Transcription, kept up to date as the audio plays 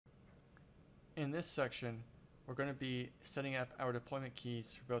In this section, we're going to be setting up our deployment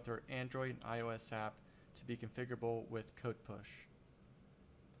keys for both our Android and iOS app to be configurable with Codepush.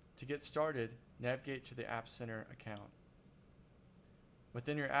 To get started, navigate to the App Center account.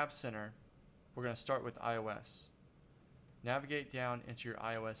 Within your App Center, we're going to start with iOS. Navigate down into your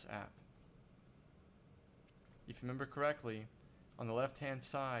iOS app. If you remember correctly, on the left-hand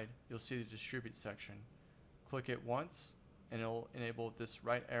side, you'll see the Distribute section. Click it once, and it'll enable this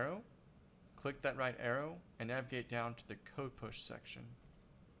right arrow. Click that right arrow and navigate down to the Codepush section.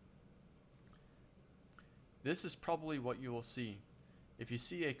 This is probably what you will see. If you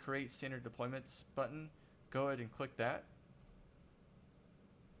see a Create Standard Deployments button, go ahead and click that.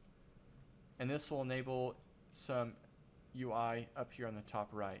 And this will enable some UI up here on the top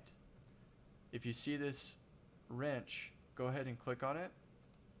right. If you see this wrench, go ahead and click on it.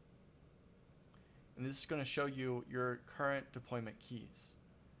 And this is going to show you your current deployment keys.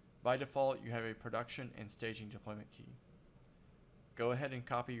 By default, you have a production and staging deployment key. Go ahead and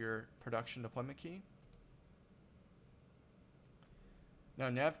copy your production deployment key. Now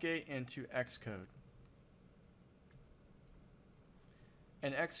navigate into Xcode.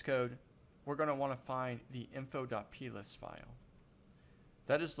 In Xcode, we're going to want to find the info.plist file.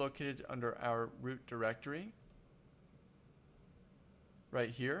 That is located under our root directory right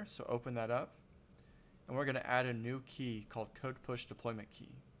here, so open that up. And we're going to add a new key called Codepush deployment key.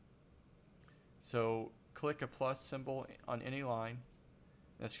 So click a plus symbol on any line.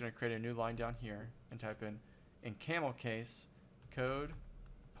 That's going to create a new line down here and type in camel case, code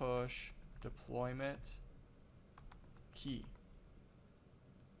push deployment key.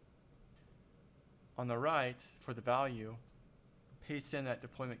 On the right, for the value, paste in that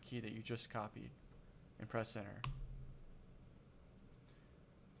deployment key that you just copied and press enter.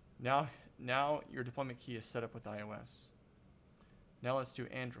 Now your deployment key is set up with iOS. Now let's do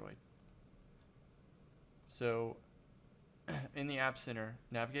Android. So in the App Center,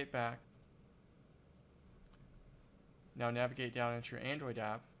 navigate back. Now navigate down into your Android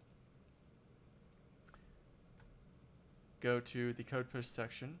app. Go to the Codepush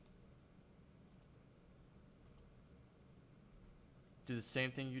section. Do the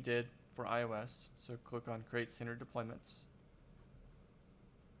same thing you did for iOS. So click on Create Standard Deployments.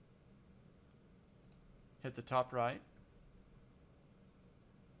 Hit the top right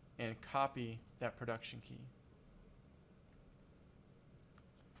and copy that production key.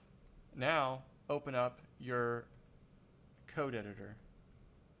 Now open up your code editor.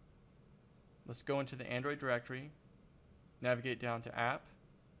 Let's go into the Android directory, navigate down to App,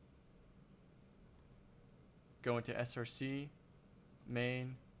 go into src,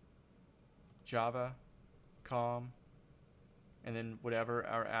 main, Java, com, and then whatever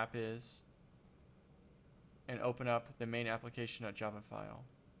our app is, and open up the main application.java file.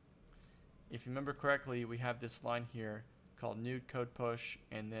 If you remember correctly, we have this line here called new Codepush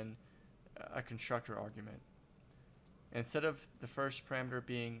and then a constructor argument. Instead of the first parameter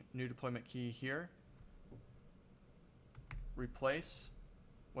being new deployment key here, replace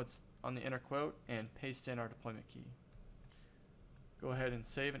what's on the inner quote and paste in our deployment key. Go ahead and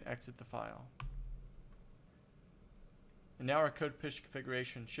save and exit the file. And now our Codepush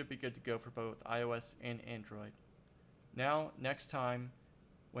configuration should be good to go for both iOS and Android. Now, next time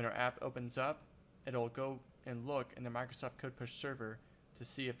when our app opens up, it'll go and look in the Microsoft Codepush server to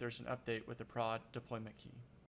see if there's an update with the prod deployment key.